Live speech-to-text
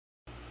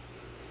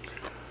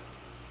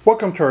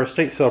Welcome to our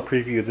estate sale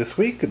preview this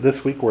week.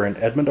 This week we're in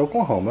Edmond,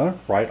 Oklahoma,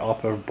 right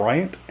off of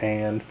Bryant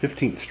and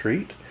 15th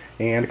Street,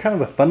 and kind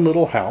of a fun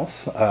little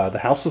house. The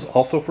house is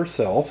also for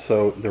sale,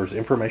 so there's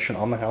information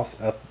on the house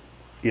at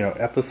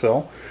the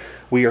sale.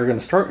 We are going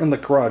to start in the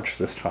garage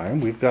this time.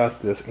 We've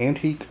got this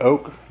antique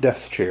oak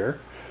desk chair.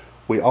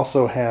 We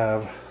also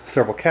have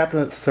several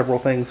cabinets, several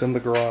things in the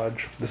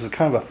garage. This is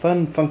kind of a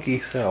fun, funky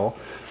sale.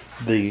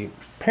 The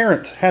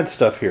parents had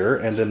stuff here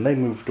and then they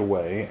moved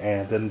away,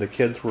 and then the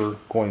kids were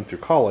going through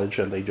college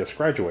and they just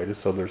graduated,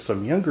 so there's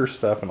some younger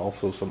stuff and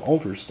also some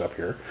older stuff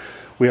here.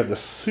 We have this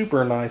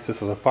super nice,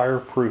 this is a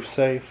fireproof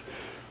safe.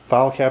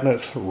 File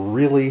cabinets,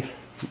 really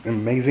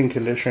amazing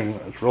condition.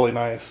 It's really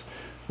nice.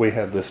 We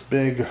have this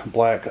big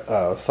black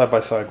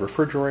side-by-side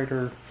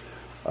refrigerator.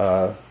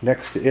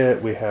 Next to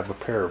it we have a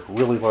pair of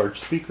really large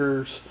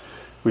speakers.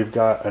 We've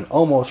got an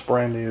almost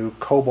brand new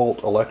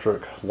Cobalt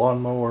electric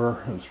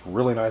lawnmower. It's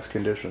really nice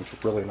condition.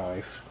 It's really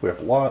nice. We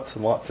have lots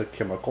and lots of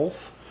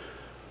chemicals.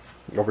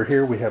 Over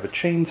here we have a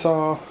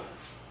chainsaw,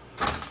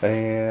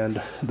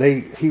 and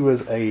he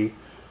was a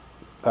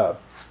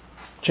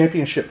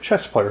championship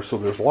chess player, so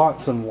there's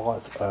lots and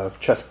lots of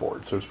chess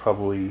boards. There's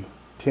probably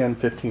 10,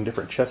 15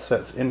 different chess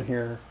sets in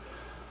here.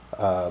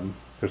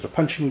 There's a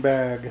punching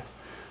bag.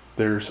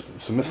 There's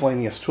some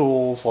miscellaneous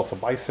tools, lots of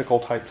bicycle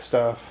type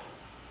stuff.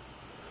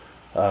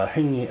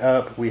 Hanging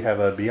up, we have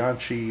a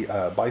Bianchi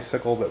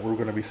bicycle that we're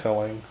going to be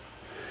selling.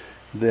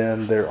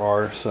 Then there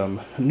are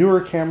some newer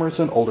cameras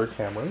and older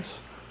cameras.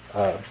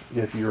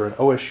 If you're an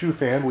OSU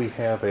fan, we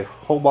have a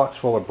whole box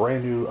full of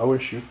brand new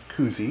OSU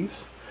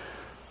koozies.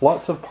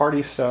 Lots of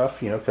party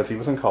stuff, because he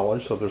was in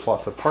college, so there's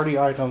lots of party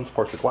items,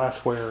 parts of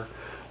glassware.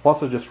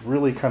 Lots of just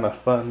really kind of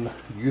fun,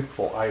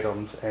 youthful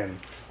items and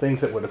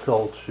things that would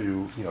appeal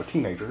to,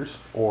 teenagers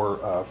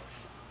or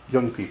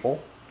young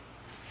people.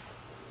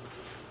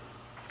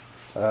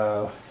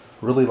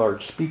 Really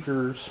large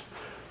speakers.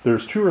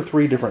 There's 2 or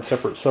 3 different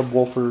separate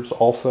subwoofers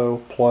also,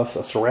 plus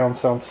a surround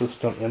sound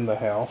system in the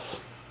house.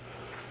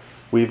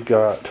 We've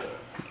got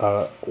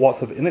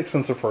lots of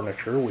inexpensive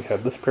furniture. We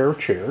have this pair of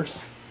chairs.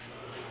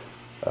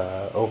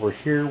 Over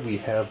here we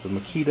have the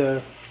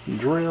Makita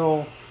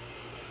drill.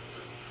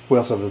 We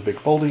also have a big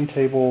folding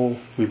table.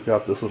 We've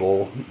got this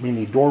little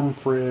mini dorm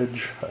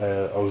fridge,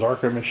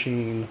 Ozarka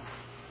machine,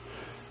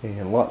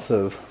 and lots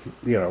of,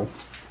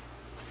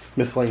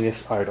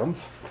 miscellaneous items.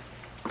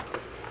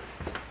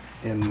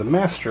 In the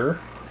master,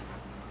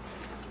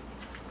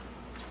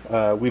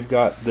 we've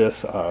got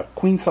this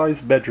queen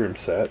size bedroom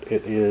set.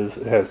 It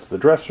has the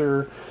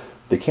dresser,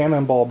 the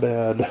cannonball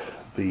bed,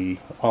 the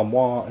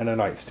armoire, and a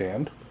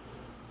nightstand.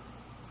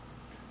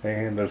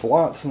 And there's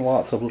lots and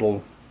lots of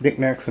little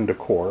knickknacks and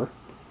decor.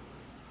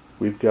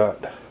 It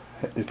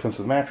comes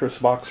with mattress,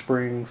 box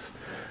springs.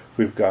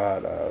 We've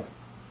got a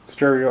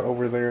stereo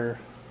over there.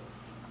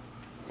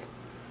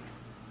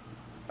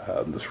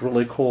 This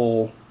really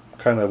cool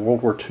kind of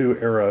World War II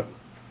era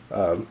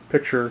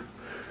picture.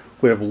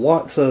 We have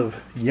lots of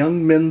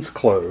young men's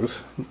clothes.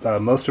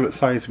 Most of it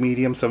size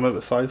medium, some of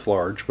it size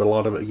large, but a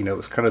lot of it,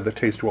 it's kind of the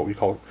taste of what we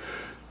call,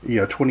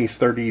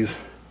 20s,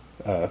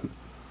 30s,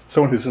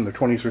 someone who's in their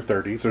 20s or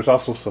 30s. There's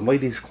also some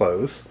ladies'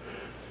 clothes.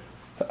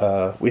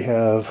 We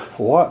have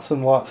lots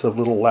and lots of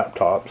little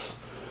laptops.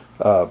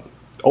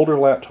 Older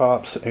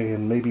laptops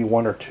and maybe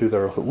 1 or 2 that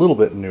are a little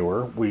bit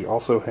newer. We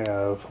also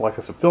have, like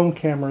I said, film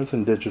cameras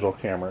and digital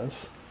cameras.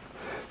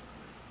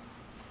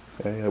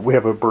 We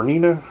have a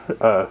Bernina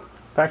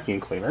vacuum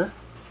cleaner.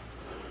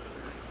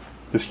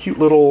 This cute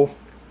little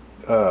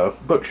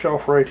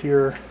bookshelf right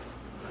here.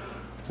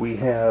 We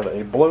have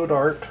a blow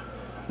dart,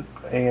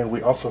 and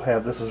we also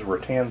have, this is a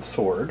rattan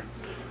sword.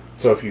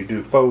 So if you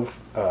do faux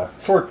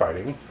sword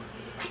fighting,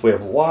 we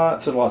have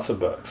lots and lots of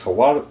books.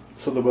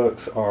 So the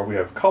books are, we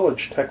have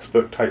college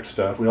textbook type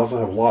stuff. We also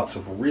have lots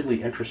of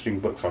really interesting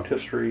books on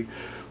history.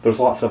 There's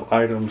lots of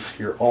items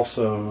here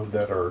also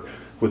that are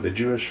with the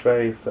Jewish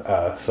faith.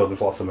 So there's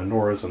lots of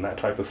menorahs and that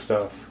type of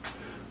stuff.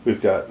 We've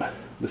got,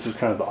 this is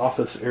kind of the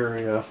office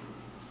area.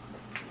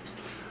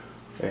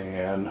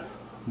 And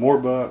more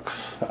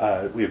books.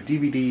 We have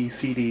DVD,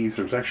 CDs.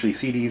 There's actually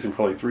CDs in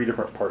probably 3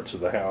 different parts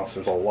of the house.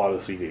 There's a lot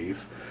of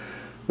CDs.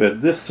 We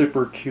have this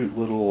super cute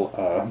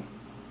little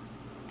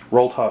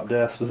roll top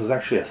desk. This is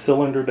actually a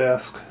cylinder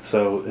desk,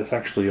 so it's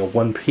actually a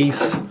one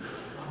piece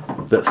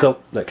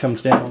that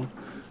comes down,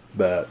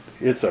 but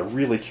it's a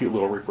really cute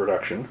little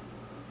reproduction.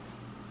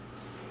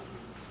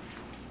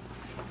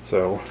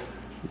 So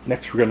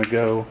next we're going to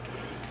go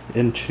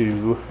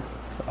into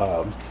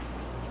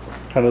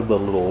kind of the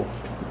little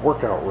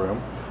workout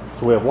room.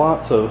 So we have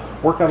lots of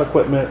workout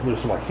equipment. There's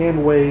some like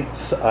hand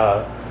weights.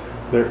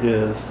 There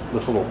is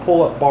this little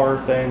pull-up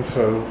bar thing,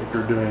 so if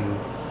you're doing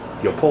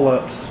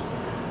pull-ups.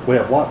 We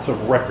have lots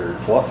of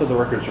records. Lots of the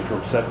records are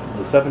from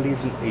the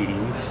 70s and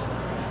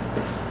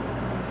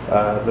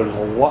 80s. There's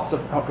lots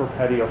of outdoor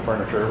patio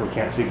furniture. We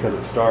can't see because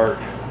it's dark.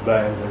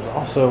 But there's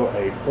also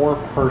a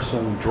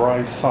 4-person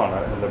dry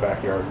sauna in the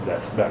backyard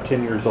that's about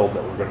 10 years old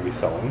that we're going to be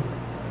selling.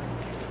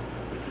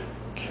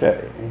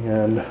 Okay,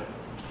 and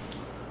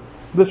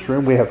this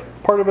room, we have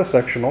part of a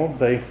sectional.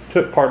 They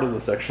took part of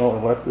the sectional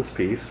and left this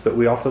piece, but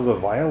we also have a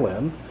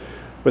violin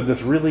with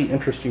this really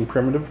interesting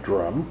primitive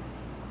drum.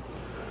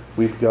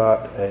 We've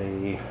got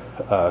a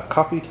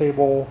coffee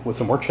table with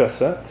some more chess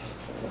sets.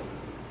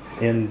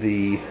 In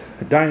the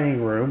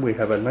dining room, we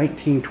have a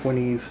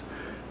 1920s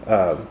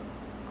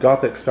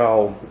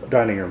Gothic-style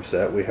dining room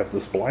set. We have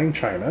this blind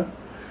china.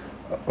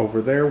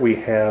 Over there we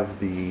have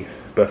the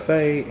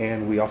buffet,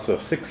 and we also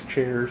have 6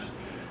 chairs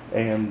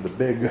and the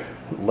big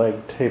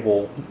leg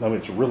table. I mean,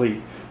 it's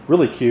really,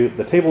 really cute.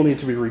 The table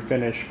needs to be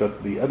refinished,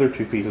 but the other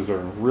 2 pieces are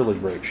in really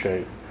great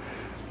shape.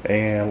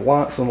 And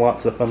lots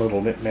of fun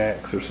little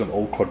knickknacks. There's some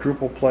old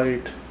quadruple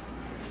plate.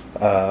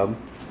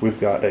 We've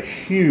got a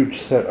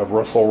huge set of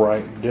Russell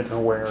Wright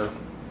dinnerware.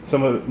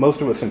 Most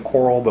of it's in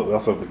coral, but we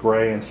also have the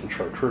gray and some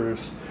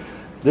chartreuse.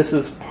 This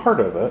is part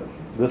of it.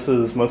 This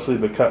is mostly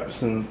the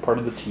cups and part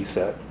of the tea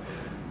set.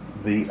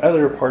 The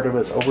other part of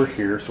it's over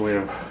here, so we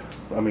have,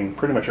 I mean,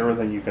 pretty much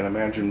everything you can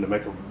imagine to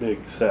make a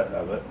big set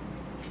of it.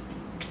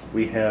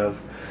 We have,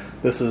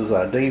 this is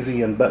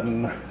Daisy and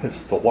Button.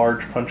 It's the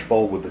large punch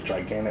bowl with the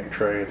gigantic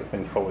tray. The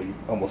thing's probably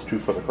almost 2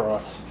 foot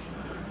across.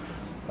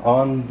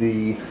 On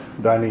the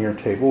dining room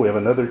table, we have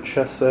another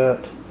chess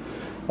set,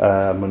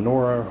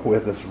 menorah. We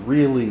have this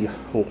really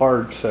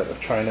large set of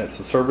china. It's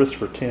a service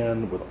for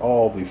 10 with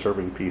all these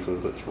serving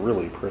pieces. It's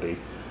really pretty.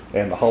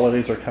 And the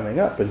holidays are coming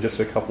up in just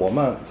a couple of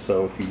months,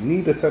 so if you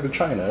need a set of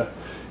china,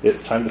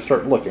 it's time to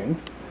start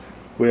looking.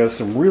 We have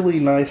some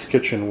really nice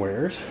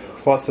kitchenwares.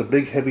 Lots of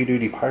big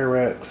heavy-duty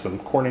Pyrex, some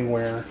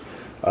Corningware.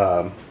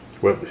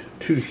 We have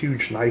 2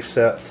 huge knife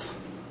sets.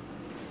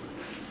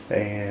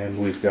 And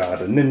we've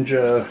got a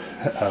Ninja,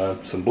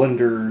 some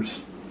blenders,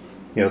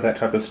 you know, that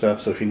type of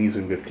stuff. So if you need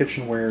some good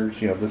kitchenwares,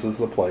 you know, this is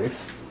the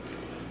place.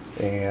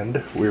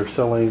 And we're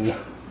selling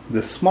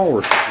this small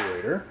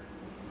refrigerator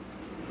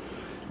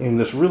and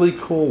this really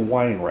cool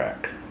wine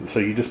rack. So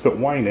you just put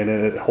wine in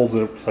it, it holds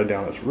it upside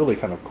down. It's really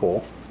kind of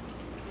cool.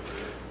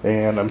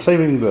 And I'm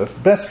saving the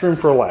best room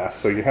for last,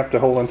 so you have to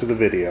hold on to the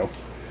video.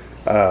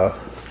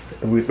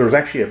 There's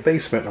actually a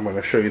basement. I'm going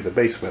to show you the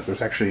basement.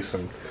 There's actually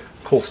some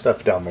cool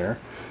stuff down there.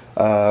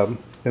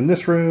 In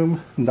this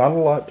room, not a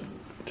lot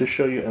to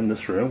show you in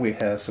this room. We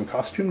have some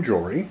costume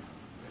jewelry.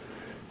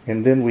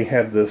 And then we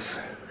have this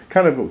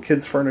kind of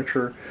kids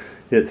furniture.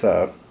 It's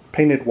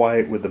painted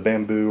white with the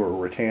bamboo or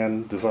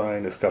rattan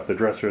design. It's got the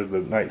dresser, the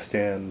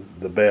nightstand,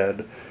 the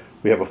bed.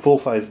 We have a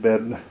full-size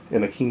bed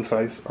in a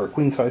king-size or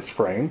queen-size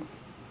frame.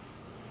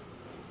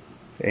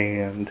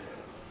 And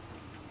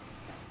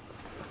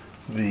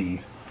we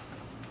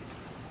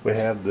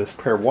have this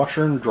pair of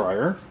washer and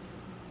dryer.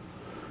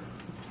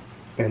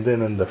 And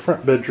then in the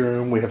front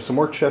bedroom, we have some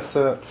more chess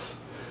sets.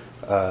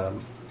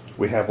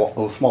 We have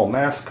a small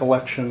mask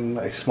collection,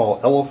 a small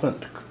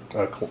elephant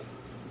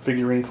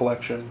figurine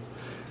collection.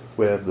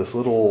 We have this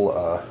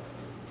little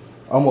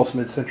almost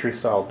mid-century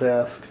style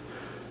desk,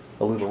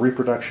 a little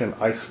reproduction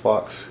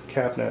icebox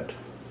cabinet,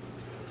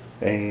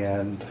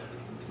 and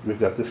we've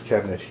got this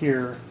cabinet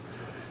here.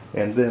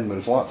 And then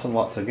there's lots and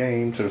lots of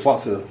games. There's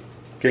lots of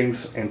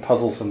games and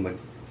puzzles in the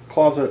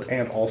closet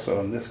and also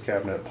in this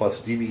cabinet, plus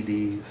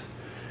DVDs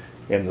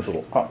and this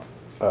little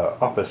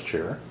office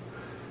chair.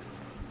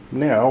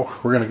 Now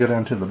we're going to go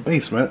down to the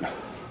basement.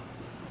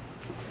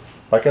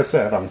 Like I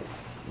said, I'm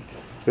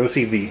going to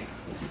see the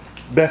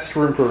best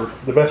room for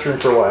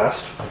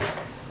last.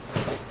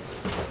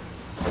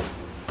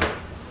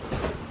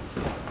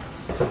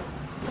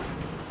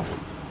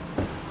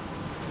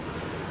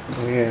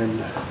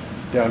 And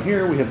down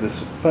here we have this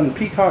fun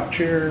Peacock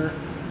chair.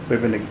 We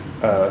have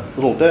a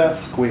little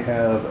desk. We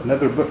have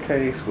another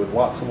bookcase with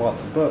lots and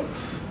lots of books.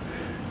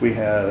 We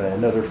have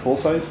another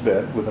full-size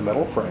bed with a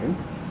metal frame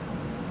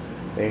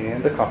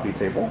and a coffee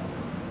table.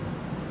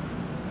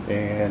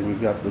 And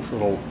we've got this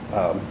little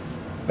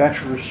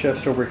bachelor's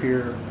chest over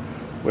here.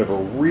 We have a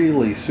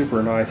really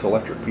super nice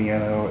electric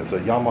piano. It's a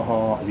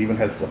Yamaha. It even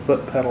has the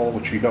foot pedal,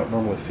 which you don't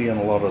normally see on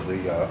a lot of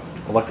the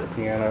electric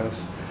pianos.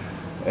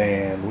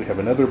 And we have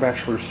another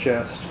bachelor's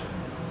chest.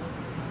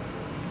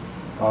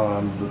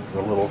 On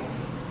the little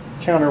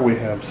counter we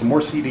have some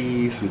more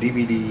CDs and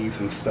DVDs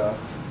and stuff.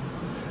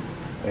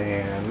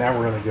 And now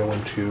we're going to go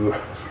into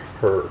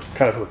her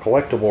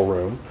collectible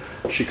room.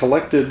 She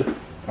collected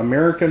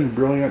American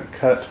brilliant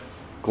cut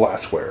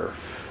glassware.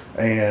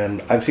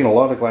 And I've seen a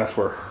lot of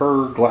glassware.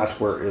 Her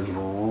glassware is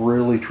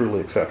really, truly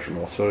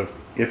exceptional. So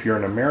if you're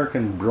an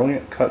American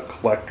brilliant cut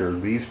collector,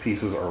 these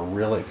pieces are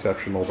really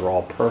exceptional. They're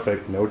all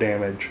perfect, no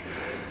damage.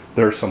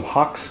 There's some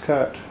Hawks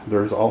cut.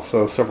 There's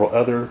also several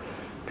other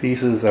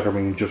pieces that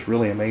are just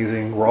really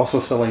amazing. We're also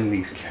selling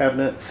these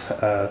cabinets.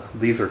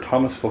 These are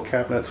Thomasville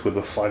cabinets with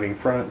the sliding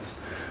fronts.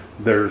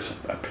 There's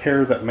a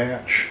pair that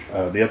match.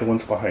 The other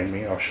one's behind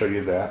me. I'll show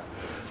you that.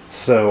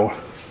 So,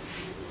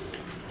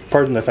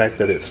 pardon the fact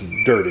that it's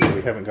dirty.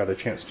 We haven't got a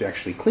chance to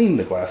actually clean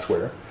the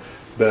glassware,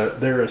 but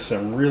there are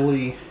some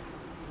really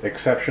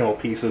exceptional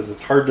pieces.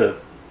 It's hard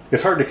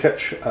to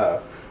catch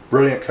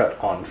brilliant cut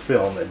on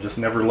film. It just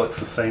never looks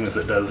the same as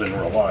it does in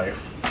real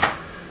life.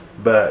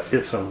 But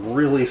it's some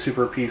really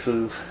super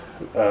pieces.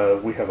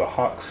 we have a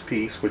Hawks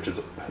piece, which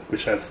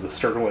has the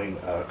sterling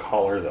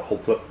collar that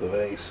holds up the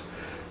vase.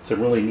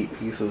 Some really neat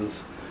pieces.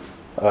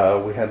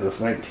 We had this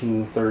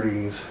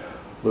 1930s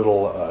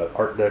little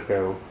Art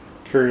Deco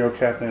curio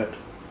cabinet,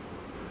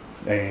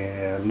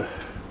 and I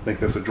think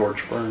that's a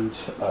George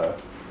Burns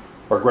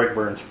or Greg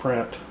Burns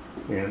print.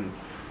 And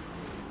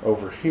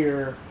over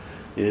here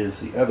is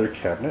the other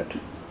cabinet.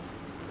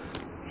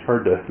 It's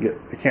hard to get,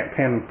 I can't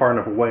pan far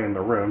enough away in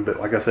the room, but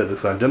like I said,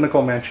 it's an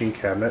identical matching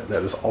cabinet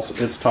that is also,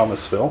 it's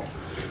Thomasville.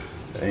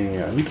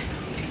 And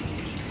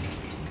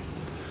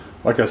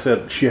like I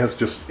said, she has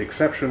just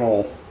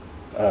exceptional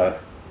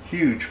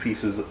huge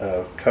pieces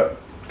of cut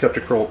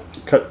to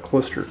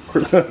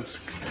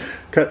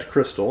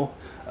crystal.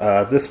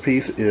 This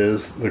piece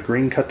is the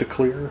green cut to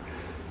clear.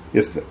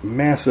 It's a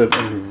massive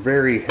and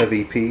very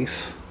heavy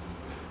piece,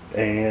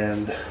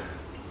 and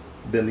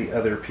then the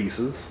other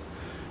pieces.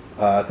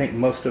 I think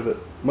most of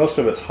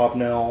it's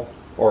hobnail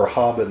or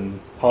hob and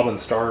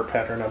star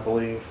pattern, I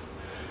believe.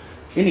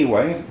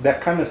 Anyway,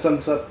 that kind of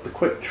sums up the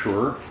quick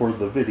tour for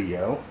the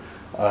video.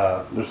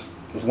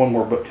 There's one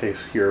more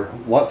bookcase here.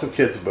 Lots of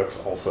kids books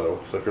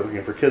also. So if you're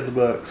looking for kids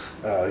books,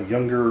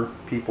 younger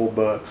people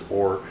books,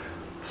 or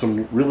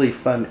some really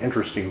fun,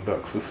 interesting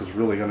books, this is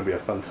really going to be a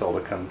fun sale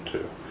to come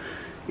to.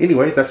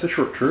 Anyway, that's a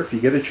short tour. If you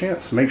get a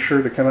chance, make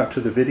sure to come out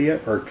to the video,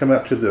 or come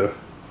out to the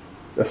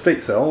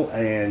estate sale,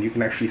 and you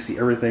can actually see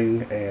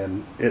everything,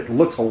 and it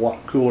looks a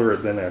lot cooler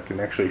than I can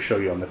actually show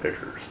you on the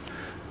pictures.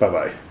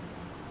 Bye-bye.